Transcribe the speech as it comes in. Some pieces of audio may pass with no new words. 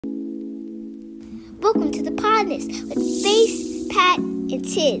Welcome to the Podnas with Face, Pat, and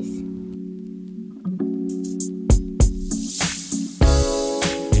Tiz.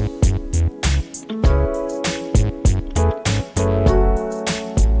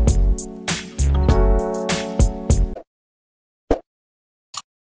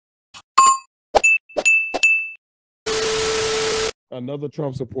 Another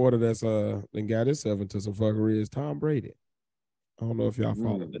Trump supporter that's then got himself into some fuckery is Tom Brady. I don't know if y'all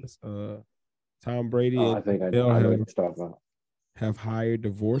follow this. Tom Brady I and think I Bill know what you're talking about. have hired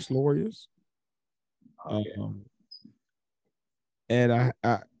divorce lawyers. Okay. And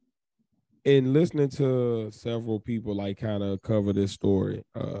I in listening to several people like kind of cover this story,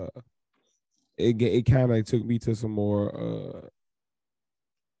 it kind of took me to some more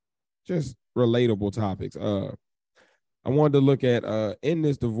just relatable topics. I wanted to look at in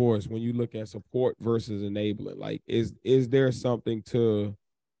this divorce, when you look at support versus enabling, like is there something to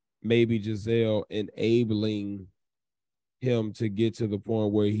maybe Gisele enabling him to get to the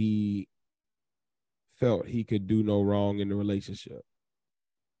point where he felt he could do no wrong in the relationship?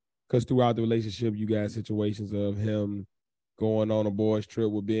 Because throughout the relationship, you got situations of him going on a boys' trip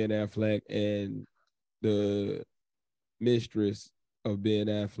with Ben Affleck and the mistress of Ben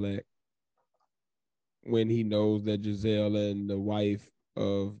Affleck, when he knows that Gisele and the wife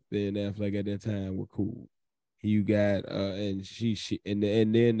of Ben Affleck at that time were cool. You got and she and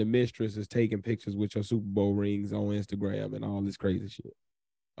then the mistress is taking pictures with your Super Bowl rings on Instagram and all this crazy shit.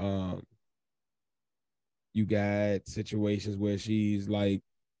 You got situations where she's like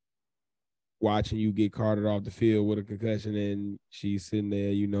watching you get carted off the field with a concussion, and she's sitting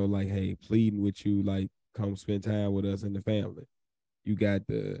there, like, hey, pleading with you, like, come spend time with us and the family. You got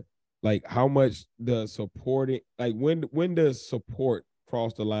the like, how much does supporting, like, when does support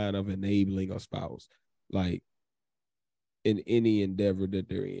cross the line of enabling a spouse, like, in any endeavor that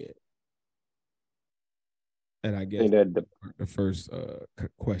they're in? And I guess that the first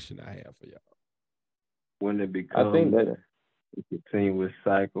question I have for y'all. When it becomes a continuous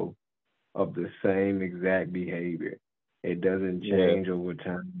cycle of the same exact behavior, it doesn't change over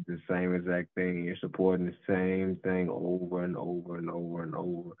time. The same exact thing. You're supporting the same thing over and over and over and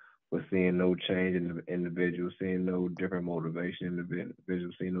over. We're seeing no change in the individual, seeing no different motivation in the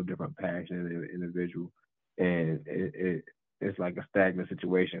individual, seeing no different passion in the individual. And it's like a stagnant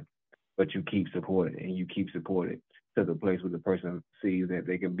situation. But you keep supporting and you keep supporting to the place where the person sees that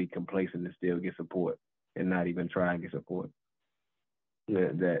they can be complacent and still get support and not even try and get support.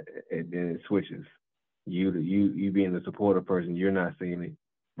 That and then it switches. You being the supportive person, you're not seeing it,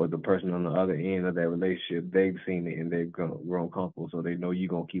 but the person on the other end of that relationship, they've seen it and they've grown comfortable, so they know you're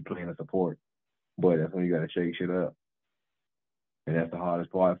gonna keep playing the support. But that's when you gotta shake shit up, and that's the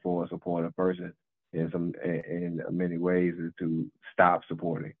hardest part for a supportive person. In many ways, is to stop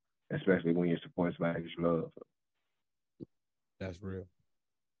supporting, especially when you're supporting somebody that you love. That's real.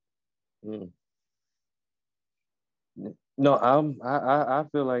 No, I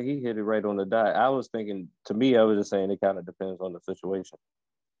feel like he hit it right on the dot. I was thinking, to me, I was just saying it kind of depends on the situation.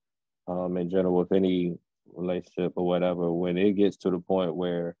 In general, with any relationship or whatever, when it gets to the point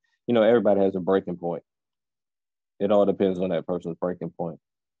where, everybody has a breaking point. It all depends on that person's breaking point.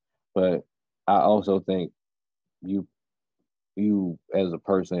 But I also think you as a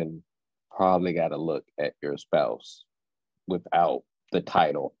person probably got to look at your spouse without the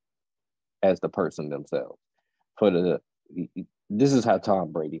title as the person themselves. This is how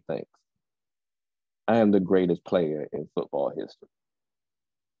Tom Brady thinks. I am the greatest player in football history.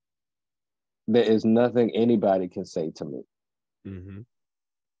 There is nothing anybody can say to me. Mm-hmm.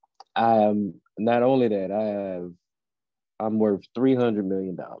 I am not only that, I'm worth $300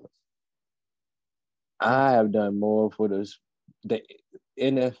 million. I have done more for the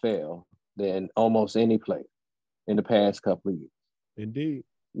NFL than almost any player in the past couple of years. Indeed.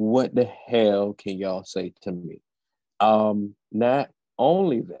 What the hell can y'all say to me? Not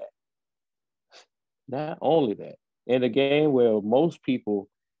only that, in a game where most people,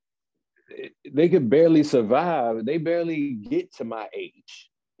 they could barely survive, they barely get to my age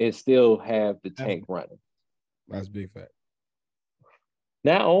and still have the tank running. That's a big fact.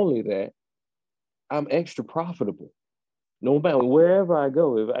 Not only that, I'm extra profitable. No matter wherever I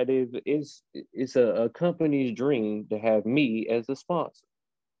go, it's a company's dream to have me as a sponsor.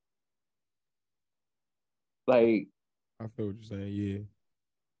 Like, I feel what you're saying, yeah.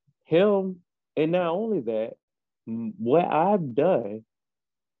 Him, and not only that, what I've done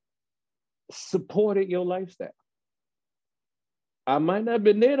supported your lifestyle. I might not have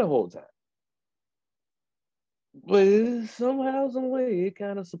been there the whole time, but somehow, some way, it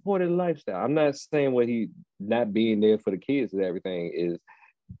kind of supported the lifestyle. I'm not saying what he not being there for the kids and everything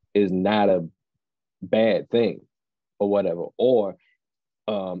is not bad thing or whatever, or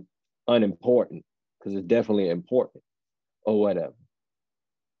unimportant, because it's definitely important or whatever.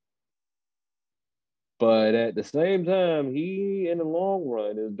 But at the same time, he in the long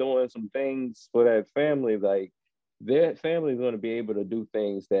run is doing some things for that family. Like that family is going to be able to do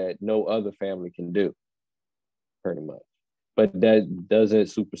things that no other family can do, pretty much. But that doesn't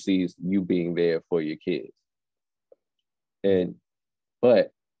supersede you being there for your kids. And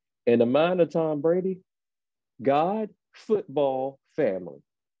but in the mind of Tom Brady, God, football, family.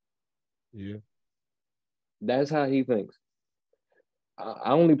 Yeah. That's how he thinks.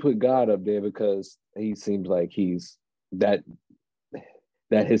 I only put God up there because he seems like he's that's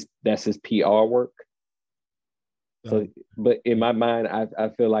his PR work. So, but in my mind, I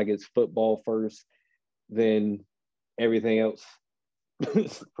feel like it's football first, then everything else,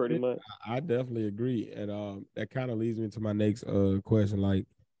 pretty much. I definitely agree, and that kind of leads me to my next question. Like,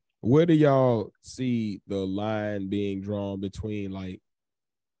 where do y'all see the line being drawn between like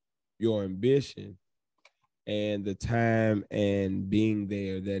your ambition and the time and being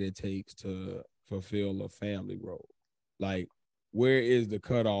there that it takes to fulfill a family role? Like, where is the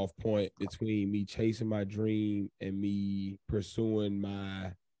cutoff point between me chasing my dream and me pursuing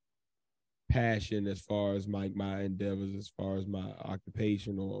my passion as far as my endeavors, as far as my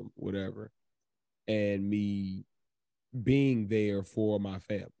occupation or whatever, and me being there for my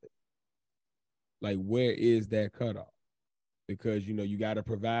family? Like, where is that cutoff? Because you got to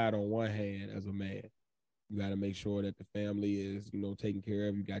provide on one hand as a man. You got to make sure that the family is, taken care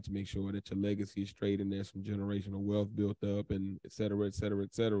of. You got to make sure that your legacy is straight and there's some generational wealth built up, and et cetera, et cetera,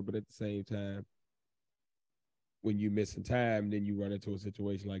 et cetera. But at the same time, when you're missing time, then you run into a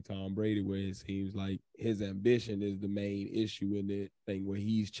situation like Tom Brady, where it seems like his ambition is the main issue in the thing, where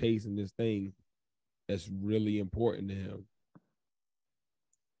he's chasing this thing that's really important to him.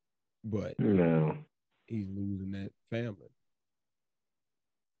 But no, he's losing that family.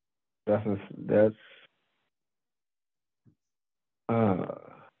 That's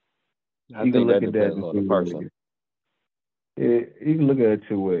I you can think look that at that depends in on the two person. ways. You can look at it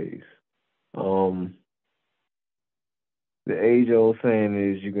two ways. The age old saying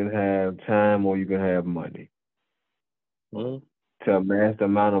is you can have time or you can have money. Mm-hmm. To amass the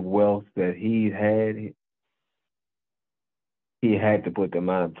amount of wealth that he had to put the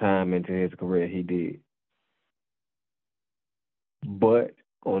amount of time into his career he did. But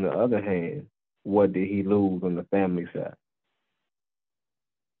on the other hand, what did he lose on the family side?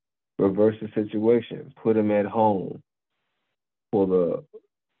 Reverse the situation. Put him at home for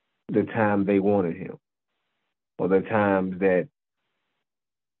the time they wanted him, or the times that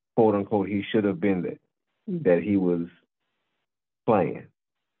quote unquote he should have been there, that he was playing.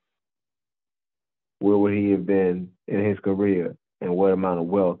 Where would he have been in his career, and what amount of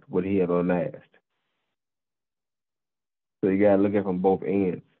wealth would he have amassed? So you gotta look at it from both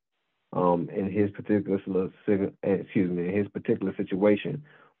ends. In his particular situation,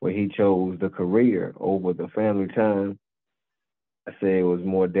 where he chose the career over the family time, I say it was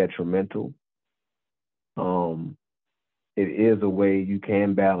more detrimental. It is a way you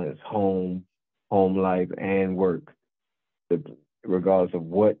can balance home life, and work, regardless of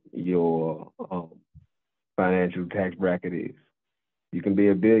what your financial tax bracket is. You can be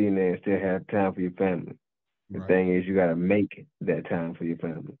a billionaire and still have time for your family. The thing is, you got to make that time for your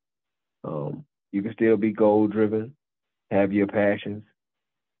family. You can still be goal driven, have your passions,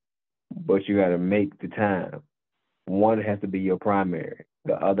 but you got to make the time. One has to be your primary.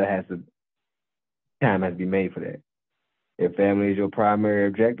 The other time has to be made for that. If family is your primary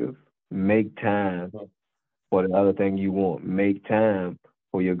objective, make time for the other thing you want. Make time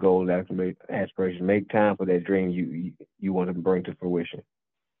for your goals, aspiration. Make time for that dream you want to bring to fruition.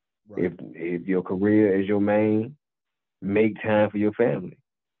 Right. If your career is your main, make time for your family.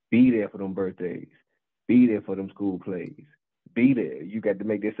 Be there for them birthdays. Be there for them school plays. Be there. You got to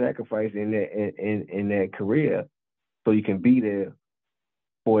make that sacrifice in that career so you can be there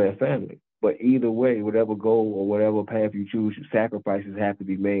for that family. But either way, whatever goal or whatever path you choose, sacrifices have to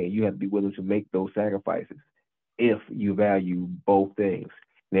be made. You have to be willing to make those sacrifices if you value both things.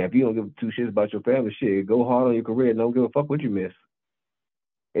 Now, if you don't give two shits about your family, shit, go hard on your career. Don't give a fuck what you miss.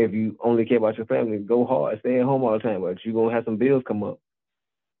 If you only care about your family, go hard. Stay at home all the time, but you're going to have some bills come up.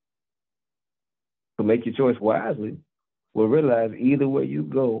 So make your choice wisely. Well, realize either way you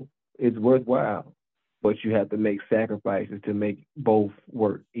go, it's worthwhile. But you have to make sacrifices to make both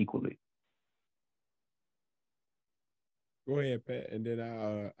work equally. Go ahead, Pat, and then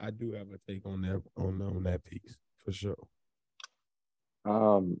I do have a take on that piece for sure.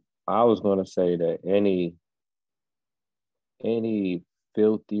 I was gonna say that any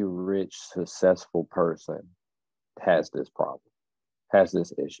filthy rich successful person has this problem, has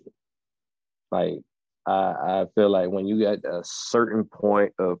this issue. Like I feel like when you get a certain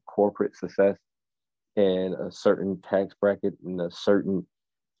point of corporate success and a certain tax bracket and a certain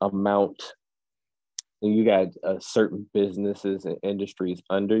amount, and you got certain businesses and industries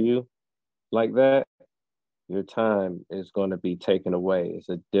under you like that, your time is going to be taken away. It's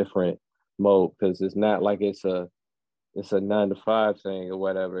a different mode because it's not like it's a 9 to 5 thing or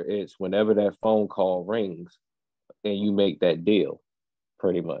whatever. It's whenever that phone call rings and you make that deal,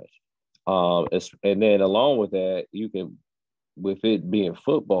 pretty much. And then along with that, you can, with it being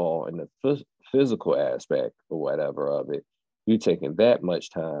football and the physical aspect or whatever of it, you taking that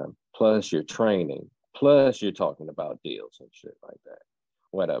much time, plus you're training, plus you're talking about deals and shit like that.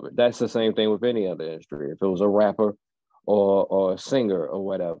 Whatever. That's the same thing with any other industry. If it was a rapper or a singer or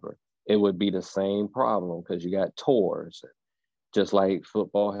whatever, it would be the same problem because you got tours, just like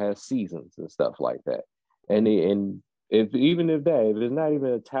football has seasons and stuff like that. And if even if it's not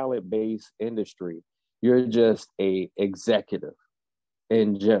even a talent based industry, you're just a executive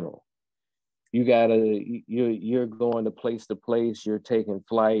in general. You're going to place, you're taking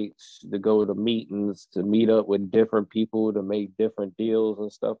flights to go to meetings, to meet up with different people, to make different deals and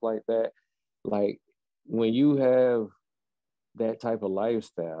stuff like that. Like when you have that type of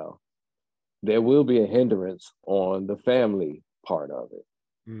lifestyle, there will be a hindrance on the family part of it.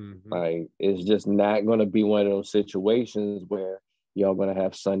 Mm-hmm. Like it's just not going to be one of those situations where y'all going to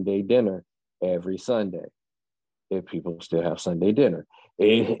have Sunday dinner every Sunday if people still have Sunday dinner.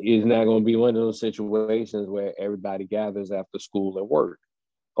 It is not going to be one of those situations where everybody gathers after school and work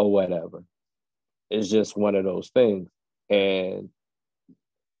or whatever. It's just one of those things. And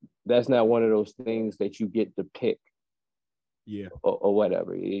that's not one of those things that you get to pick. Yeah. Or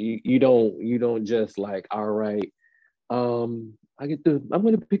whatever. You don't just like, all right, I'm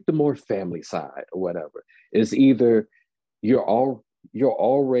gonna pick the more family side or whatever. It's either you're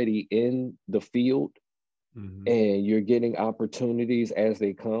already in the field, mm-hmm. and you're getting opportunities as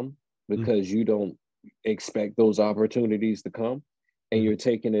they come because you don't expect those opportunities to come, and you're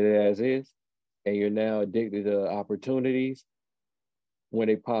taking it as is, and you're now addicted to opportunities when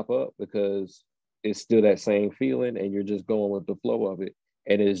they pop up because it's still that same feeling and you're just going with the flow of it.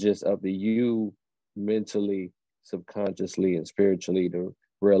 And it's just up to you mentally, subconsciously, and spiritually to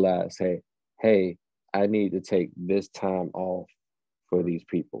realize, hey, I need to take this time off for these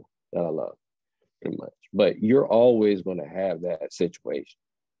people that I love, pretty much. But you're always going to have that situation.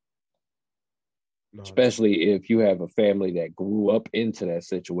 No, especially if you have a family that grew up into that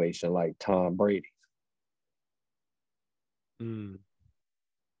situation, like Tom Brady's.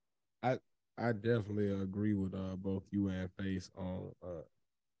 I definitely agree with both you and Face on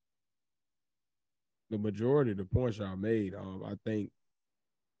the majority of the points y'all made.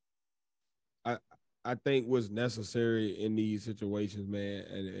 I I think what's necessary in these situations, man,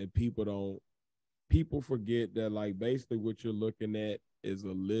 and people forget that, like, basically what you're looking at is a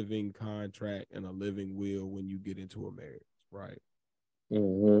living contract and a living will when you get into a marriage, right?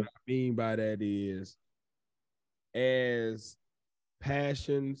 Mm-hmm. What I mean by that is, as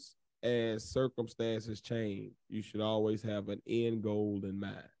passions, as circumstances change, you should always have an end goal in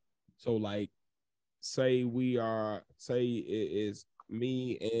mind. So, like, say it is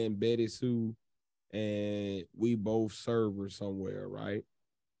me and Betty Sue, and we both servers somewhere, right?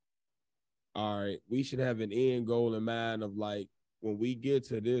 All right, we should have an end goal in mind of, like, when we get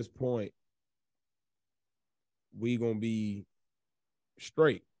to this point, we gonna be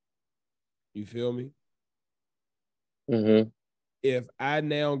straight. You feel me? Mm-hmm. If I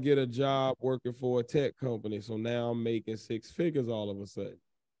now get a job working for a tech company, so now I'm making 6 figures all of a sudden,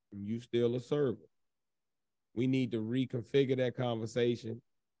 and you still a server, we need to reconfigure that conversation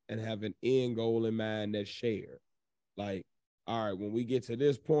and have an end goal in mind that's shared. Like, all right, when we get to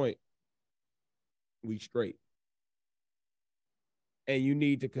this point, we straight. And you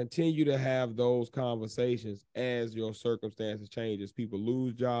need to continue to have those conversations as your circumstances change. As people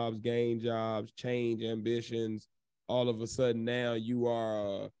lose jobs, gain jobs, change ambitions. All of a sudden now you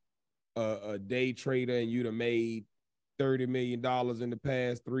are a day trader and you'd have made $30 million in the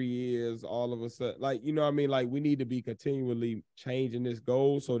past 3 years. All of a sudden, like, you know what I mean? Like, we need to be continually changing this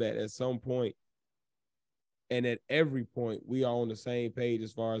goal so that at some point and at every point we are on the same page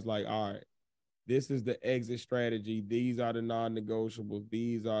as far as, like, all right, this is the exit strategy. These are the non-negotiables.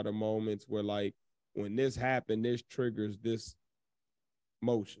 These are the moments where, like, when this happened, this triggers this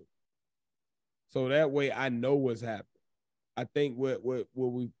motion. So that way I know what's happening. I think what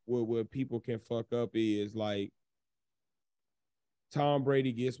people can fuck up is, like, Tom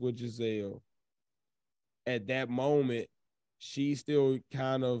Brady gets with Gisele. At that moment, she's still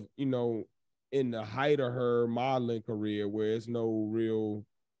kind of, in the height of her modeling career where it's no real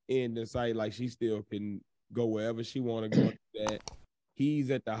end in sight. Like she still can go wherever she want to go. That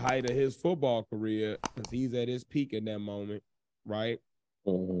he's at the height of his football career because he's at his peak in that moment, right?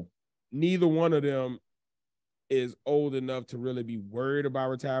 Mm-hmm. Neither one of them is old enough to really be worried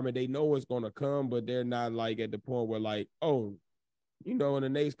about retirement. They know it's going to come, but they're not like at the point where like, oh, in the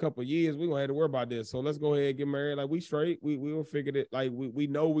next couple of years, we're gonna have to worry about this. So let's go ahead and get married. Like we straight. We will figure it. Like we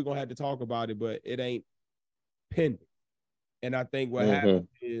know we're gonna have to talk about it, but it ain't pending. And I think what happens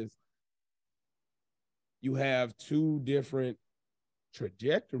is you have two different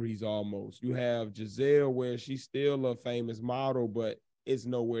trajectories almost. You have Gisele where she's still a famous model, but it's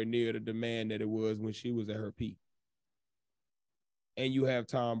nowhere near the demand that it was when she was at her peak. And you have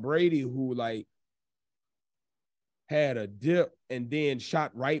Tom Brady who like had a dip and then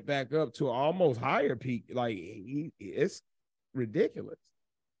shot right back up to almost higher peak. Like it's ridiculous.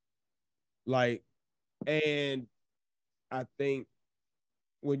 Like, and I think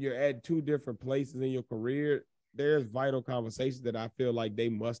when you're at two different places in your career, there's vital conversations that I feel like they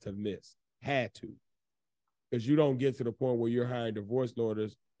must have missed, had to, because you don't get to the point where you're hiring divorce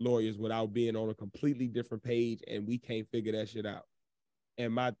lawyers without being on a completely different page, and we can't figure that shit out.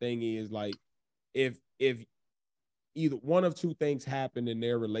 And my thing is like, if either one of two things happened in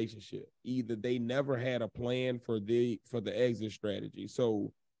their relationship, either they never had a plan for the exit strategy,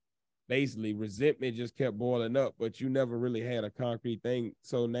 so basically resentment just kept boiling up, but you never really had a concrete thing.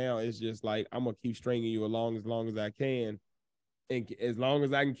 So now it's just like, I'm gonna keep stringing you along as long as I can, and as long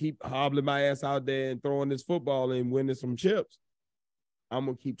as I can keep hobbling my ass out there and throwing this football and winning some chips, I'm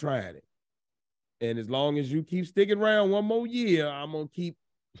gonna keep trying it. And as long as you keep sticking around one more year, I'm gonna keep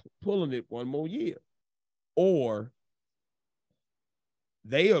pulling it one more year. Or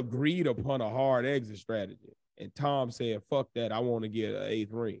they agreed upon a hard exit strategy, and Tom said, "Fuck that, I want to get an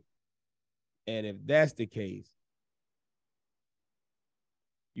eighth ring." And if that's the case,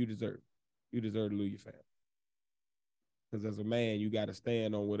 you deserve to lose your family. Because as a man, you got to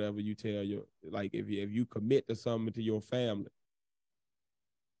stand on whatever you tell your, like if you commit to something to your family,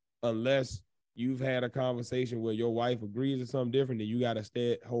 unless you've had a conversation where your wife agrees to something different, then you got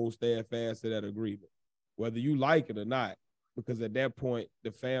to hold steadfast to that agreement, whether you like it or not. Because at that point,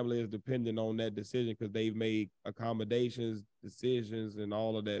 the family is dependent on that decision because they've made accommodations, decisions, and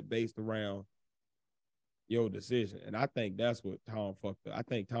all of that based around your decision. And I think that's what Tom fucked up. I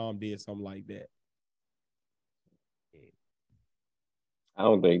think Tom did something like that. I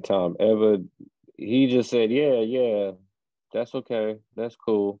don't think Tom ever. He just said, "Yeah, that's okay, that's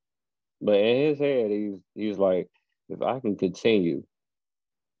cool." But in his head, he's like, if I can continue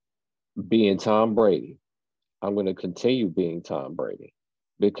being Tom Brady, I'm going to continue being Tom Brady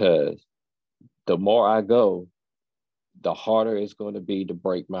because the more I go, the harder it's going to be to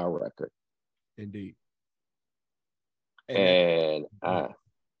break my record. Indeed. And I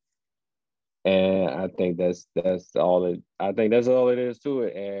think that's all it. I think that's all it is to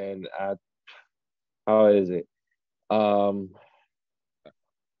it. And how is it?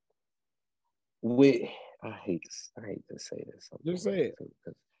 We I hate to say this. Just say it,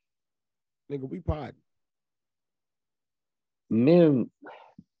 nigga. We pod. Men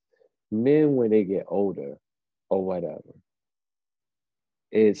when they get older or whatever,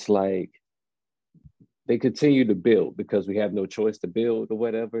 it's like they continue to build because we have no choice to build or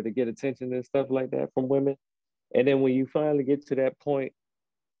whatever to get attention and stuff like that from women. And then when you finally get to that point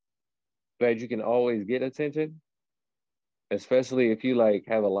that you can always get attention, especially if you like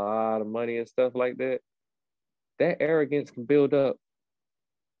have a lot of money and stuff like that, that arrogance can build up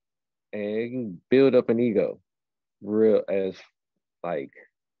and it can build up an ego real as like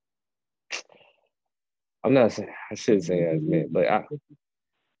I'm not saying I shouldn't say as men, but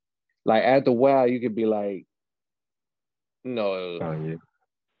like after a while you could be like, no,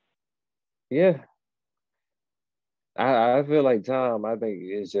 yeah. I feel like Tom, I think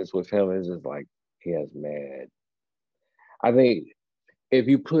it's just with him, it's just like he has mad. I think if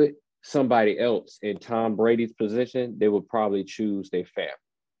you put somebody else in Tom Brady's position, they would probably choose their family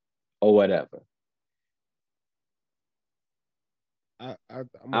or whatever. But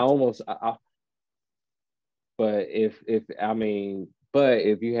if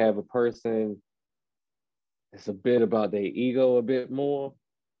you have a person it's a bit about their ego a bit more,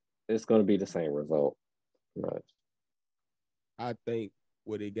 it's going to be the same result. Right. I think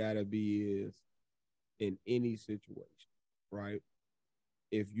what it got to be is in any situation, right?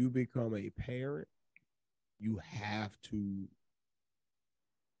 If you become a parent, you have to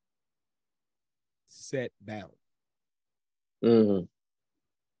set boundaries. Mm-hmm.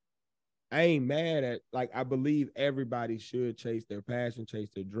 I ain't mad at, like, I believe everybody should chase their passion, chase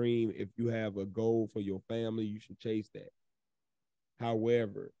their dream. If you have a goal for your family, you should chase that.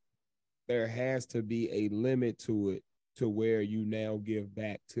 However, there has to be a limit to it, to where you now give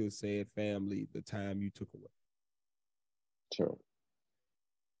back to said family the time you took away. Sure.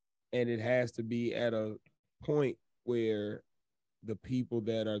 And it has to be at a point where the people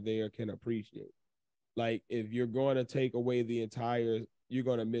that are there can appreciate. Like, if you're going to take away the entire, you're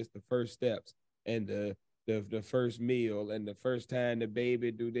going to miss the first steps and the first meal and the first time the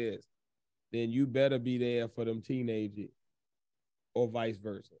baby do this, then you better be there for them teenagers, or vice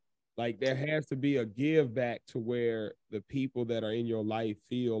versa. Like, there has to be a give back to where the people that are in your life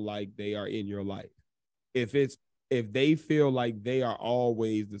feel like they are in your life. If they feel like they are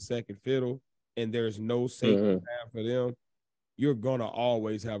always the second fiddle and there's no sacred time for them, you're gonna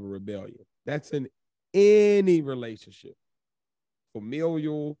always have a rebellion. That's in any relationship,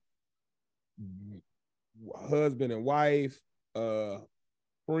 familial, husband and wife,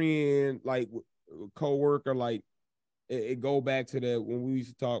 friend, like co-worker. Like, it go back to that when we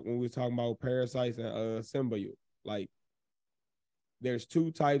were talking about parasites and symbiote. Like, there's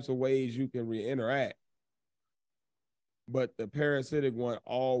two types of ways you can interact, but the parasitic one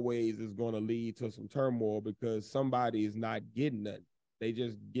always is going to lead to some turmoil because somebody is not getting nothing. They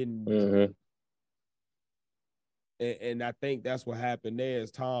just getting and I think that's what happened there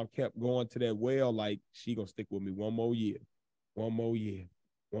is Tom kept going to that well, like, she gonna stick with me one more year, one more year,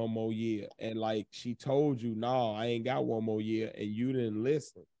 one more year. And like, she told you, no, I ain't got one more year, and you didn't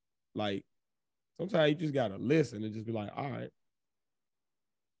listen. Like, sometimes you just gotta listen and just be like, all right.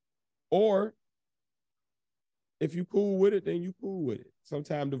 Or if you cool with it, then you cool with it.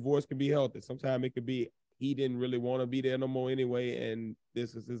 Sometimes divorce can be healthy. Sometimes it could be he didn't really want to be there no more anyway, and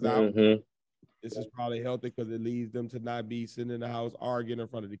this is his out. This is probably healthy because it leads them to not be sitting in the house arguing in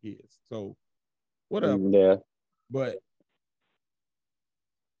front of the kids. So, whatever. Yeah. But,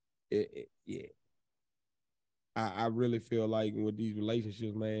 yeah. I really feel like with these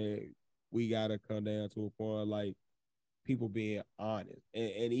relationships, man, we got to come down to a point like people being honest.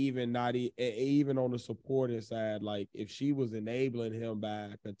 And even not even on the supporting side, like, if she was enabling him by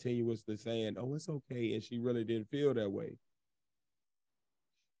continuously saying, oh, it's okay, and she really didn't feel that way,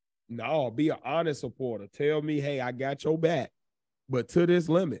 no, be an honest supporter. Tell me, hey, I got your back, but to this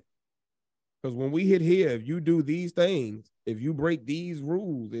limit. Because when we hit here, if you do these things, if you break these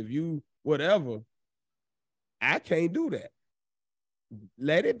rules, if you whatever, I can't do that.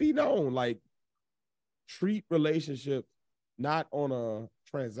 Let it be known. Like, treat relationships not on a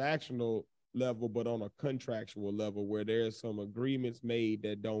transactional level, but on a contractual level where there's some agreements made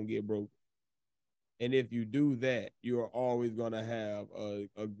that don't get broken. And if you do that, you're always going to have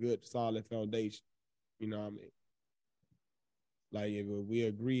a good, solid foundation. You know what I mean? Like, if we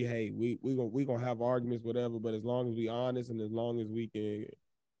agree, hey, we gonna have arguments, whatever, but as long as we honest and as long as we can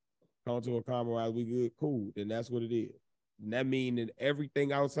come to a compromise, we good, cool. Then that's what it is. And that means that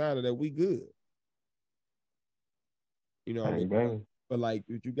everything outside of that, we good. You know what I mean? But like,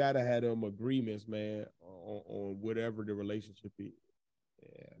 you gotta have them agreements, man, on whatever the relationship is.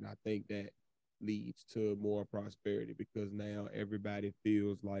 Yeah, and I think that leads to more prosperity because now everybody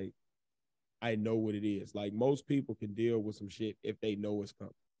feels like I know what it is. Like, most people can deal with some shit if they know it's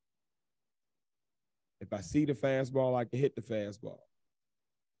coming. If I see the fastball, I can hit the fastball.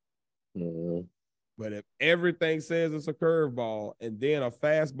 But if everything says it's a curveball and then a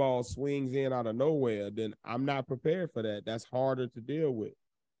fastball swings in out of nowhere, then I'm not prepared for that. That's harder to deal with.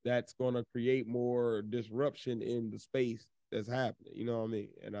 That's going to create more disruption in the space that's happening. You know what I mean?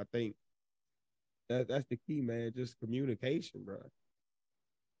 And I think that's the key, man. Just communication, bro.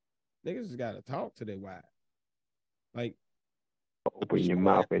 Niggas just got to talk to their wives. Like, open your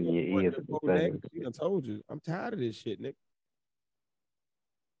mouth and your ears at the same time. I told you, I'm tired of this shit, nigga.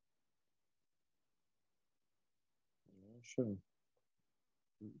 Sure.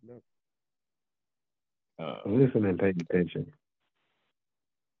 Listen and pay attention.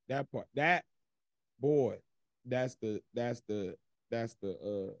 That part, that boy, that's the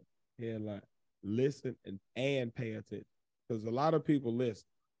headline. Listen and pay attention, because a lot of people listen,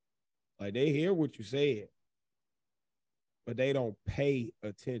 like, they hear what you said, but they don't pay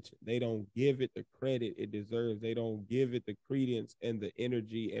attention. They don't give it the credit it deserves. They don't give it the credence and the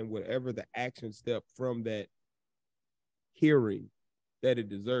energy and whatever the action step from that hearing that it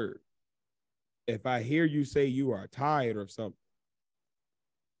deserves. If I hear you say you are tired of something,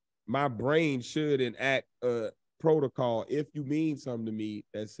 my brain should enact a protocol, if you mean something to me,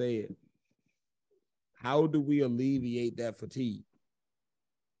 that said, how do we alleviate that fatigue?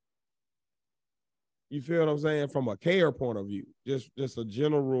 You feel what I'm saying? From a care point of view, just a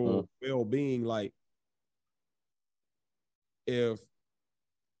general well-being. Like if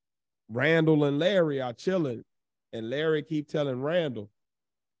Randall and Larry are chilling and Larry keep telling Randall,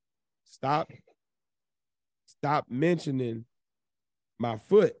 stop mentioning my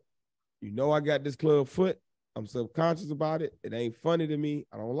foot. You know I got this club foot. I'm subconscious about it. It ain't funny to me.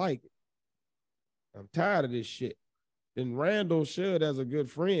 I don't like it. I'm tired of this shit. Then Randall should, as a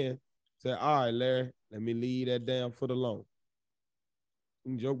good friend, say, all right, Larry, let me leave that damn foot alone.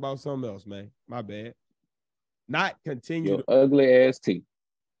 You can joke about something else, man. My bad. Not continue your ugly ass teeth.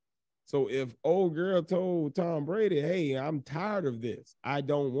 So if old girl told Tom Brady, hey, I'm tired of this. I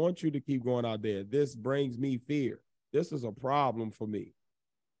don't want you to keep going out there. This brings me fear. This is a problem for me.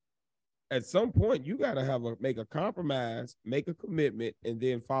 At some point, you got to make a compromise, make a commitment, and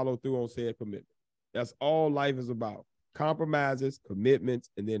then follow through on said commitment. That's all life is about. Compromises, commitments,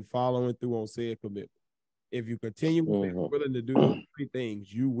 and then following through on said commitment. If you continue willing to do those three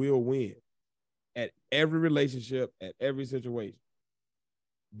things, you will win at every relationship, at every situation.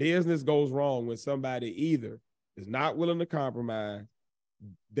 Business goes wrong when somebody either is not willing to compromise,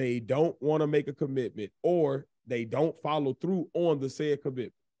 they don't want to make a commitment, or they don't follow through on the said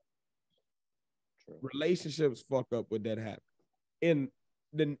commitment. True. Relationships fuck up when that happens. In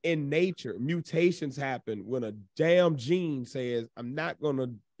nature, mutations happen when a damn gene says, I'm not going to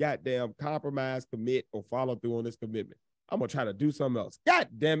goddamn compromise, commit, or follow through on this commitment. I'm going to try to do something else. God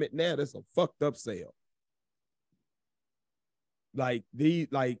damn it, now that's a fucked up sale. Like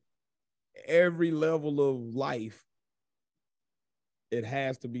every level of life, it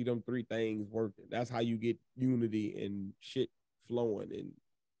has to be them three things working. That's how you get unity and shit flowing and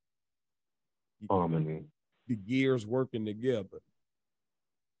harmony. The gears working together.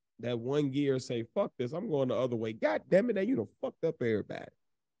 That one gear say, fuck this, I'm going the other way. God damn it, now you done fucked up everybody.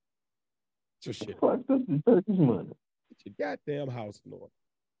 Get your shit. Fucked up the Turkish money. Get your goddamn house in order.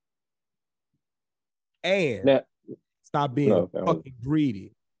 And stop being fucking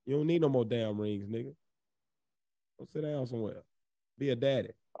greedy. You don't need no more damn rings, nigga. Go sit down somewhere. Be a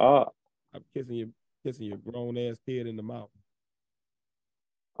daddy. I'm kissing your grown ass kid in the mouth.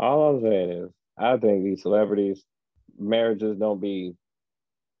 All I'm saying is, I think these celebrities' marriages don't be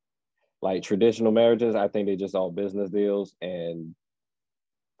like traditional marriages. I think they just all business deals, and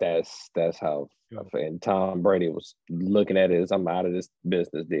that's how. And Tom Brady was looking at it as, I'm out of this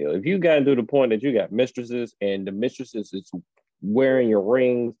business deal. If you got to the point that you got mistresses and the mistresses is wearing your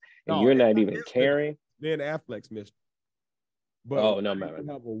rings and you're not even caring. Ben Affleck's mistress. But no, man. You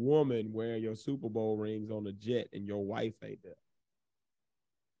have a woman wearing your Super Bowl rings on a jet and your wife ain't there.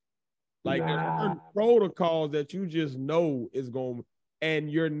 Like there's certain protocols that you just know is going,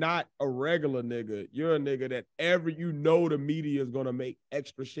 and you're not a regular nigga. You're a nigga that the media is gonna make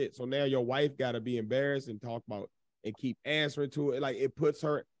extra shit. So now your wife gotta be embarrassed and talk about and keep answering to it. Like it puts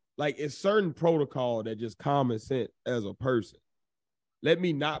her, like it's certain protocol that just common sense as a person. Let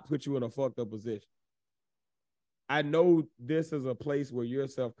me not put you in a fucked up position. I know this is a place where you're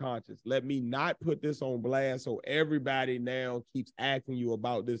self-conscious. Let me not put this on blast so everybody now keeps asking you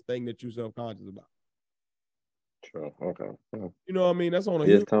about this thing that you're self-conscious about. True. Okay. Yeah. You know what I mean? That's on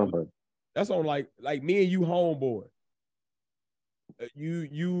that's on like me and you homeboy.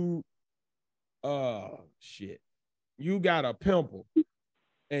 You got a pimple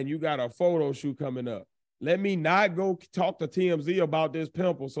and you got a photo shoot coming up. Let me not go talk to TMZ about this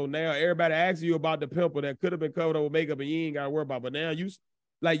pimple. So now everybody asks you about the pimple that could have been covered up with makeup and you ain't got to worry about. But now you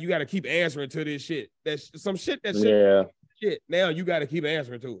got to keep answering to this shit. That's some shit that shit. Now you got to keep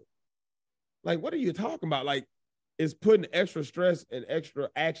answering to it. Like, what are you talking about? Like, it's putting extra stress and extra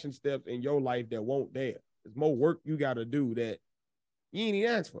action steps in your life that won't there. There's more work you got to do that you ain't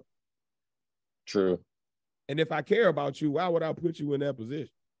even asked for. True. And if I care about you, why would I put you in that position?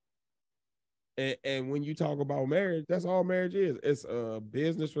 And when you talk about marriage, that's all marriage is. It's a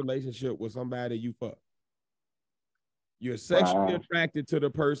business relationship with somebody you fuck. You're sexually attracted to the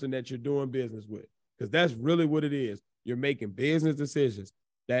person that you're doing business with, because that's really what it is. You're making business decisions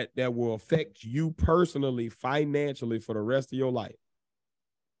that will affect you personally, financially for the rest of your life.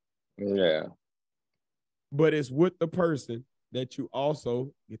 Yeah. But it's with the person that you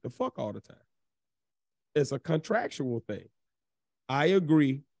also get to fuck all the time. It's a contractual thing. I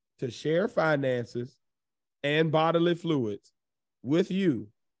agree to share finances and bodily fluids with you,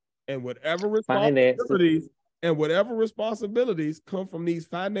 and whatever responsibilities come from these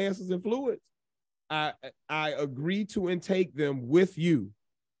finances and fluids, I agree to intake them with you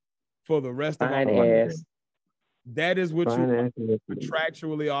for the rest of our life. That is what you're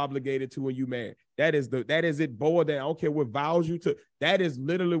contractually obligated to when you marry. That is it boiled down. I don't care what vows you took. That is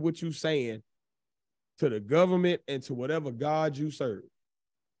literally what you're saying. to the government and to whatever God you serve.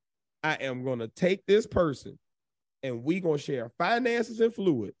 I am going to take this person and we going to share finances and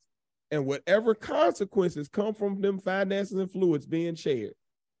fluids, and whatever consequences come from them finances and fluids being shared,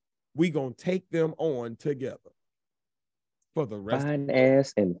 we going to take them on together for the rest of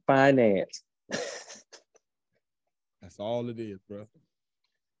finance and finance. That's all it is, bro.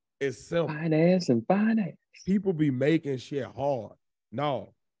 It's simple. Finance and finance. People be making shit hard.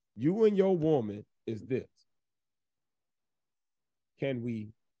 No, you and your woman is this. Can we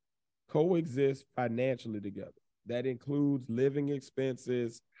coexist financially together? That includes living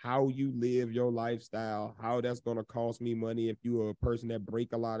expenses, how you live your lifestyle, how that's going to cost me money if you're a person that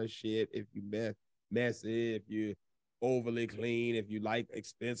break a lot of shit, if you messy, if you overly clean, if you like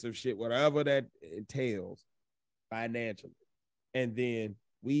expensive shit, whatever that entails financially. And then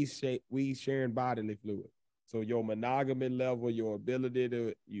we sharing bodily fluid. So your monogamy level, your ability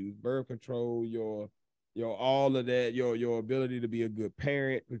to use birth control, your all of that, your ability to be a good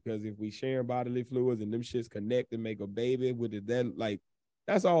parent, because if we share bodily fluids and them shits connect and make a baby with it, that like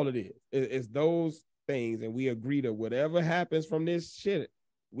that's all it is. It's those things, and we agree to whatever happens from this shit,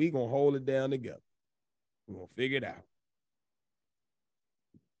 we gonna hold it down together. We're gonna figure it out.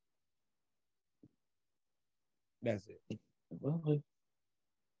 That's it.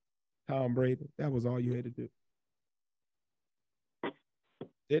 Tom Brady, that was all you had to do.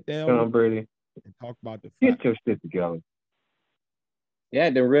 Sit down, Tom Brady, and talk about the fight. Get your shit together. Yeah,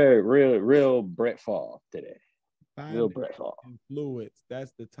 the real Brett Favre today. Real Brett Favre. Influence.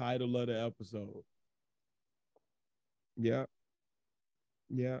 That's the title of the episode. Yeah.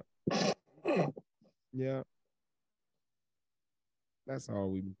 Yeah. Yeah. That's all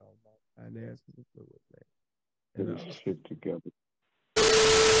we been talking about. Finances and fluids, man. Get your shit together.